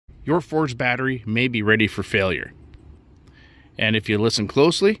your Ford's battery may be ready for failure. And if you listen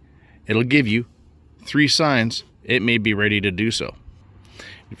closely, it'll give you 3 signs it may be ready to do so.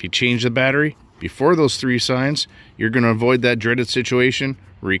 If you change the battery before those 3 signs, you're going to avoid that dreaded situation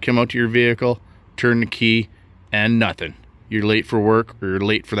where you come out to your vehicle, turn the key, and nothing. You're late for work or you're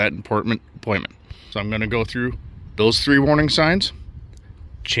late for that important appointment. So I'm going to go through those 3 warning signs,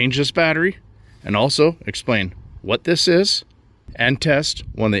 change this battery, and also explain what this is, and test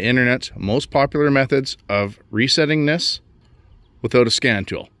one of the internet's most popular methods of resetting this without a scan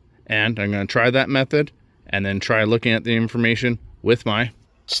tool. And I'm going to try that method and then try looking at the information with my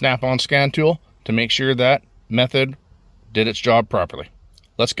snap-on scan tool to make sure that method did its job properly.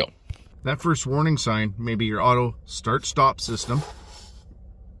 Let's go. That first warning sign may be your auto start-stop system.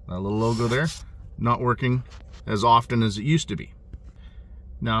 That little logo there, not working as often as it used to be.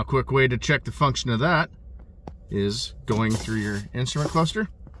 Now, a quick way to check the function of that is going through your instrument cluster.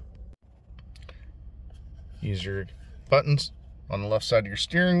 Use your buttons on the left side of your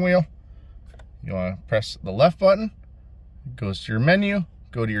steering wheel. You want to press the left button. It goes to your menu,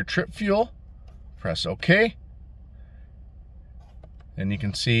 go to your trip fuel, press OK. And you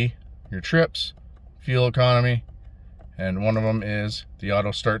can see your trips, fuel economy, and one of them is the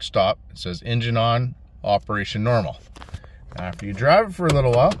auto start stop. It says engine on, operation normal. After you drive it for a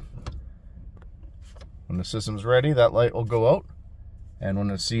little while, when the system's ready, that light will go out. And when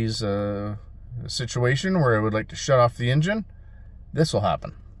it sees a situation where it would like to shut off the engine, this will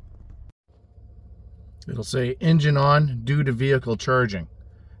happen. It'll say engine on due to vehicle charging.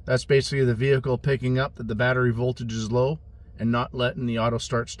 That's basically the vehicle picking up that the battery voltage is low and not letting the auto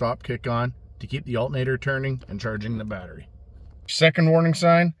start stop kick on to keep the alternator turning and charging the battery. Second warning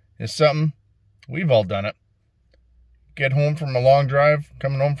sign is something, we've all done it. Get home from a long drive,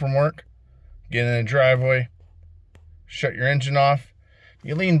 coming home from work, get in the driveway, shut your engine off,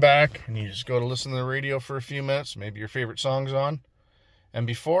 you lean back and you just go to listen to the radio for a few minutes, maybe your favorite song's on. And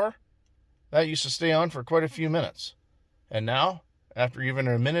before, that used to stay on for quite a few minutes. And now, after even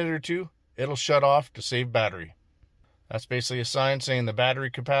a minute or two, it'll shut off to save battery. That's basically a sign saying the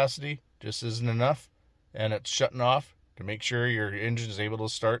battery capacity just isn't enough, and it's shutting off to make sure your engine is able to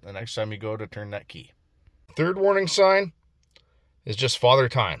start the next time you go to turn that key. Third warning sign is just father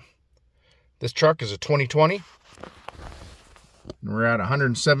time. This truck is a 2020. And we're at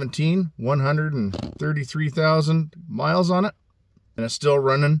 133,000 miles on it, and it's still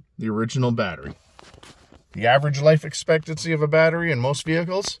running the original battery. The average life expectancy of a battery in most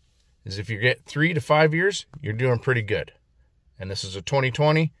vehicles is if you get 3 to 5 years, you're doing pretty good. And this is a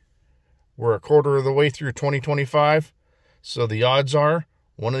 2020. We're a quarter of the way through 2025. So the odds are,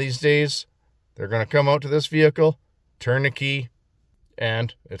 one of these days, they're going to come out to this vehicle, turn the key,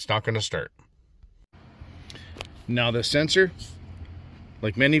 and it's not going to start. Now the sensor,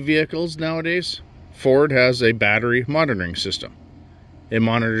 like many vehicles nowadays, Ford has a battery monitoring system. It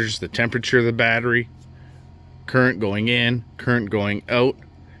monitors the temperature of the battery, current going in, current going out,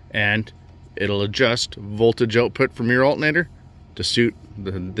 and it'll adjust voltage output from your alternator to suit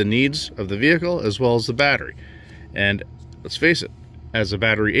the needs of the vehicle as well as the battery. And let's face it, as the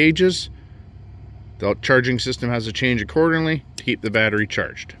battery ages, the charging system has to change accordingly to keep the battery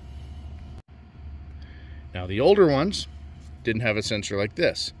charged. Now the older ones didn't have a sensor like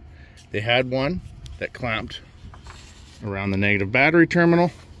this. They had one that clamped around the negative battery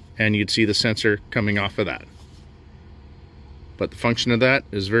terminal, and you'd see the sensor coming off of that. But the function of that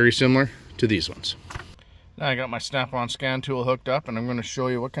is very similar to these ones. Now I got my snap-on scan tool hooked up, and I'm going to show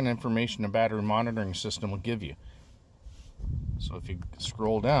you what kind of information a battery monitoring system will give you. So if you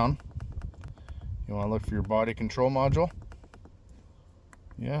scroll down, you want to look for your body control module.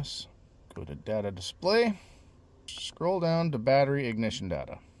 Yes. Go to data display. Scroll down to battery ignition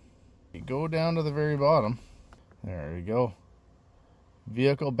data. You go down to the very bottom. There we go.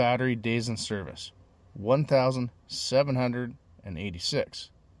 Vehicle battery days in service. 1,786.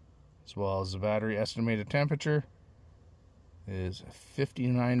 As well as the battery estimated temperature is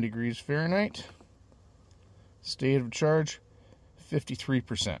 59 degrees Fahrenheit. State of charge,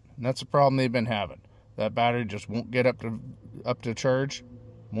 53%. And that's the problem they've been having. That battery just won't get up to charge,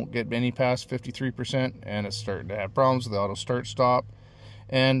 won't get any past 53%, and it's starting to have problems with the auto start stop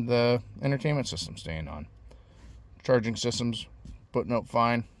and the entertainment system staying on. Charging systems putting out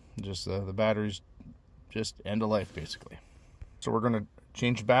fine, just the battery's just end of life basically. So we're going to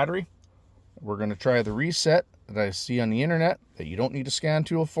change the battery. We're going to try the reset that I see on the internet that you don't need a scan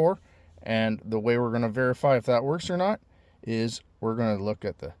tool for, and the way we're going to verify if that works or not is we're going to look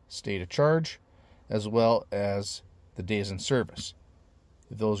at the state of charge as well as the days in service.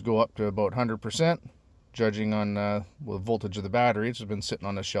 If those go up to about 100%, judging on the voltage of the battery. It's been sitting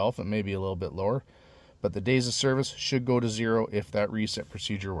on the shelf. It may be a little bit lower, but the days of service should go to 0 if that reset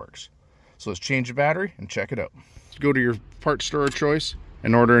procedure works. So let's change the battery and check it out. Go to your parts store of choice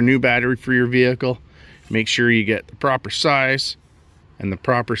and order a new battery for your vehicle. Make sure you get the proper size and the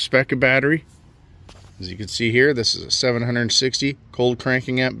proper spec of battery. As you can see here, this is a 760 cold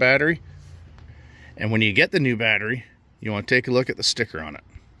cranking amp battery. And when you get the new battery, you want to take a look at the sticker on it.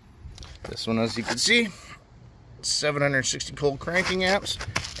 This one, as you can see, 760 cold cranking amps,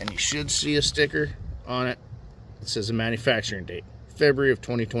 and you should see a sticker on it that says a manufacturing date, February of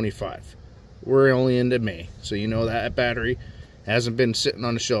 2025. We're only into May, so you know that battery hasn't been sitting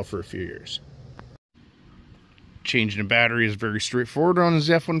on the shelf for a few years. Changing the battery is very straightforward on these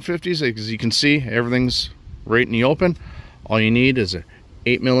F-150s. As you can see, everything's right in the open. All you need is a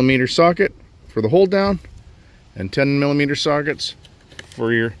 8mm socket for the hold down and 10mm sockets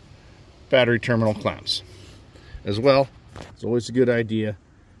for your battery terminal clamps. As well, it's always a good idea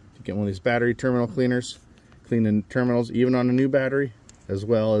to get one of these battery terminal cleaners, clean the terminals even on a new battery, as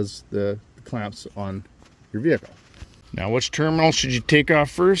well as the clamps on your vehicle. Now, which terminal should you take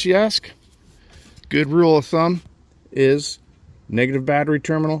off first, you ask? Good rule of thumb is negative battery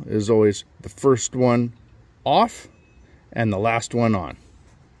terminal is always the first one off and the last one on.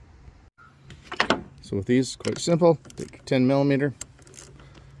 So with these, quite simple. Take your 10mm,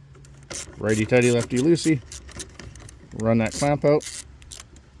 righty tighty, lefty loosey, run that clamp out,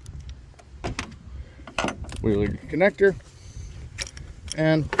 wheel your connector,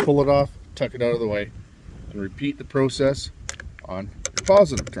 and pull it off, tuck it out of the way, and repeat the process on your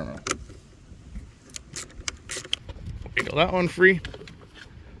positive terminal. Wiggle that one free,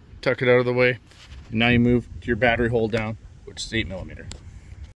 tuck it out of the way, and now you move to your battery hold down, which is 8mm.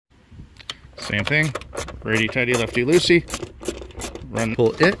 Same thing, righty tighty, lefty loosey,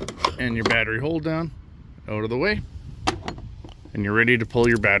 pull it and your battery hold down out of the way, and you're ready to pull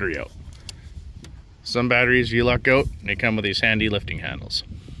your battery out. Some batteries you luck out and they come with these handy lifting handles.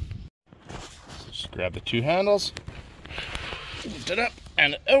 So just grab the two handles, lift it up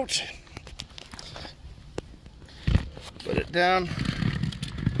and out, put it down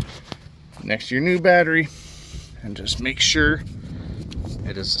next to your new battery, and just make sure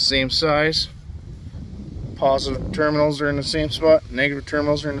it is the same size. Positive terminals are in the same spot, negative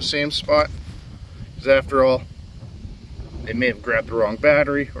terminals are in the same spot, because after all, they may have grabbed the wrong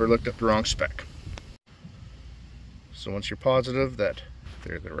battery or looked up the wrong spec. So once you're positive that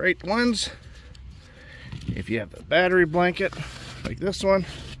they're the right ones, if you have a battery blanket like this one,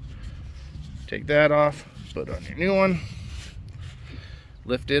 take that off, put on your new one,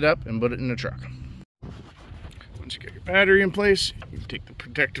 lift it up and put it in the truck. Once you get your battery in place, you can take the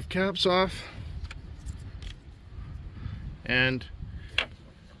protective caps off and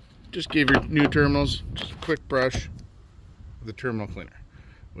just give your new terminals just a quick brush with the terminal cleaner,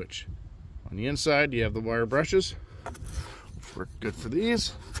 which on the inside you have the wire brushes, which work good for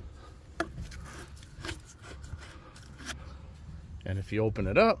these. And if you open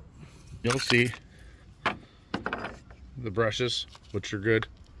it up, you'll see the brushes, which are good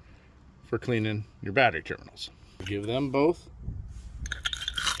for cleaning your battery terminals. Give them both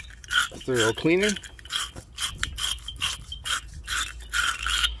a thorough cleaning,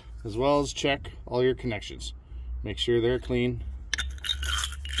 as well as check all your connections. Make sure they're clean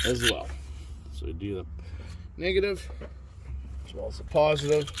as well. So we do the negative as well as the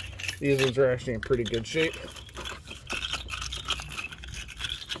positive. These ones are actually in pretty good shape.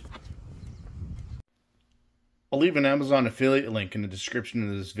 I'll leave an Amazon affiliate link in the description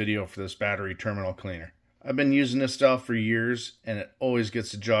of this video for this battery terminal cleaner. I've been using this style for years and it always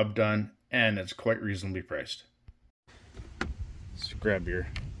gets the job done, and it's quite reasonably priced. So grab your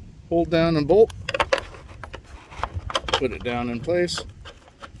hold down and bolt, put it down in place,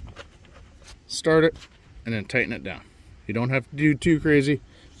 start it, and then tighten it down. You don't have to do too crazy,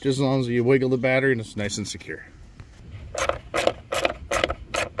 just as long as you wiggle the battery and it's nice and secure.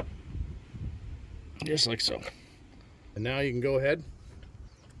 Just like so. And now you can go ahead,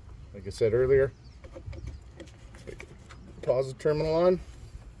 like I said earlier, pause the terminal on,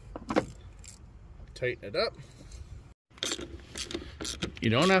 tighten it up. You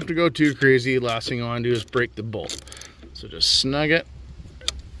don't have to go too crazy. Last thing you want to do is break the bolt. So just snug it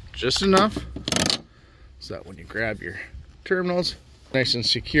just enough so that when you grab your terminals, nice and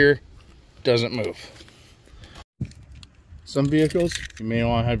secure, doesn't move. Some vehicles, you may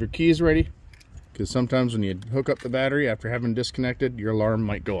want to have your keys ready, because sometimes when you hook up the battery after having disconnected, your alarm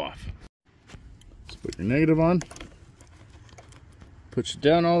might go off. So put your negative on, push it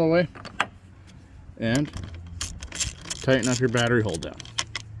down all the way, and tighten up your battery hold down.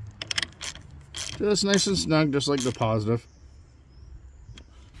 just nice and snug, just like the positive.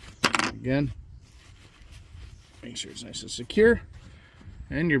 Again, make sure it's nice and secure,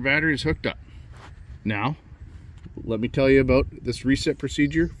 and your battery is hooked up. Now, let me tell you about this reset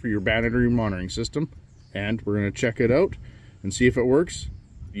procedure for your battery monitoring system, and we're going to check it out and see if it works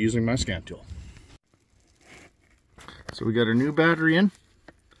using my Scantool. So we got our new battery in,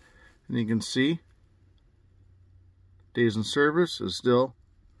 and you can see days in service is still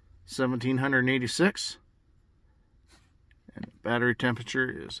 1786, and the battery temperature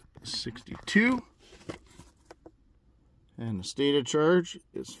is 62, and the state of charge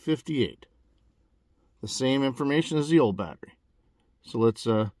is 58. The same information as the old battery. So let's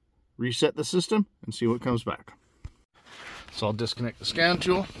reset the system and see what comes back. So I'll disconnect the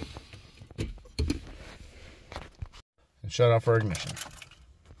Scantool and shut off our ignition.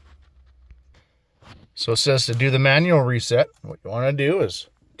 So it says to do the manual reset, what you want to do is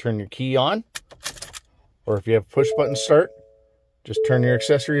turn your key on, or if you have push button start, just turn your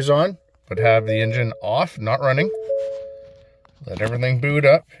accessories on, but have the engine off, not running. Let everything boot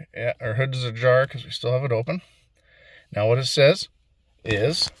up. Yeah, our hood is ajar because we still have it open. Now what it says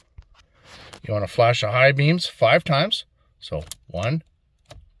is you want to flash the high beams 5 times. So 1,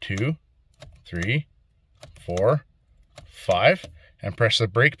 2, 3, 4, 5, and press the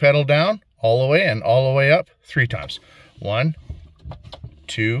brake pedal down all the way and all the way up 3 times. 1,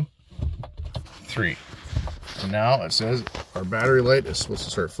 2, 3. And now it says our battery light is supposed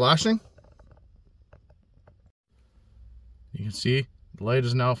to start flashing. You can see the light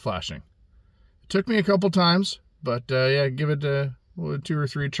is now flashing. It took me a couple times, but yeah, give it 2 or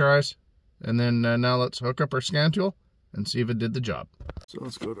 3 tries. And then now let's hook up our Scantool and see if it did the job. So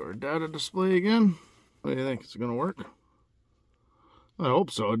let's go to our data display again. What do you think? Is it going to work? I hope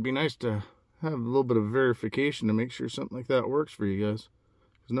so. It'd be nice to have a little bit of verification to make sure something like that works for you guys.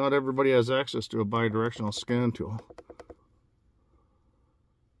 Because not everybody has access to a bi-directional Scantool.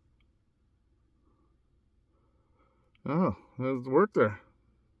 Oh, that worked there.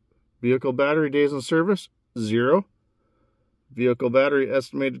 Vehicle battery days in service, 0. Vehicle battery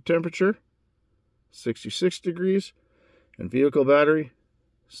estimated temperature, 66 degrees. And vehicle battery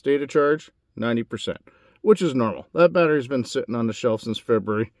state of charge, 90%, which is normal. That battery's been sitting on the shelf since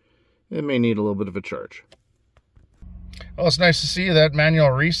February. It may need a little bit of a charge. Well, it's nice to see that manual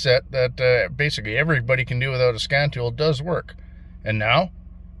reset that basically everybody can do without a Scantool does work. And now,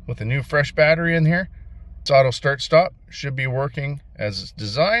 with a new fresh battery in here, its auto start stop should be working as it's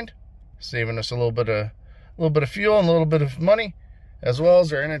designed, saving us a little bit of fuel and a little bit of money, as well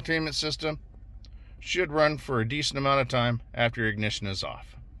as our entertainment system should run for a decent amount of time after ignition is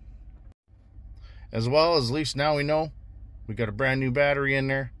off. As well as, at least now we know we got a brand new battery in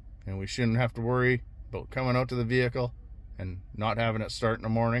there, and we shouldn't have to worry about coming out to the vehicle and not having it start in the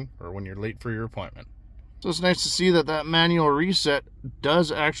morning or when you're late for your appointment. So it's nice to see that that manual reset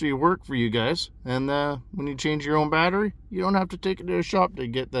does actually work for you guys. And when you change your own battery, you don't have to take it to a shop to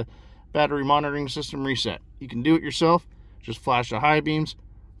get the battery monitoring system reset. You can do it yourself. Just flash the high beams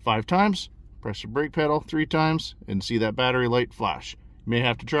 5 times, press the brake pedal 3 times, and see that battery light flash. You may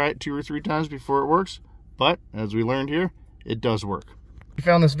have to try it 2 or 3 times before it works, but as we learned here, it does work. You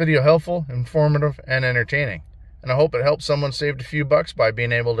found this video helpful, informative, and entertaining. And I hope it helped someone save a few bucks by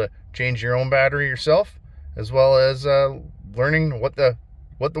being able to change your own battery yourself, as well as learning what the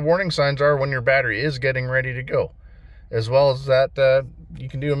warning signs are when your battery is getting ready to go, as well as that you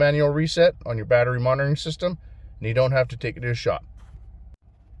can do a manual reset on your battery monitoring system, and you don't have to take it to a shop.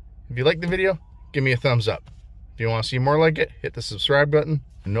 If you liked the video, give me a thumbs up. If you want to see more like it, hit the subscribe button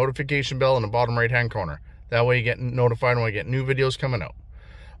and notification bell in the bottom right hand corner. That way you get notified when I get new videos coming out.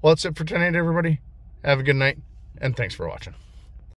 Well, that's it for tonight, everybody. Have a good night, and thanks for watching.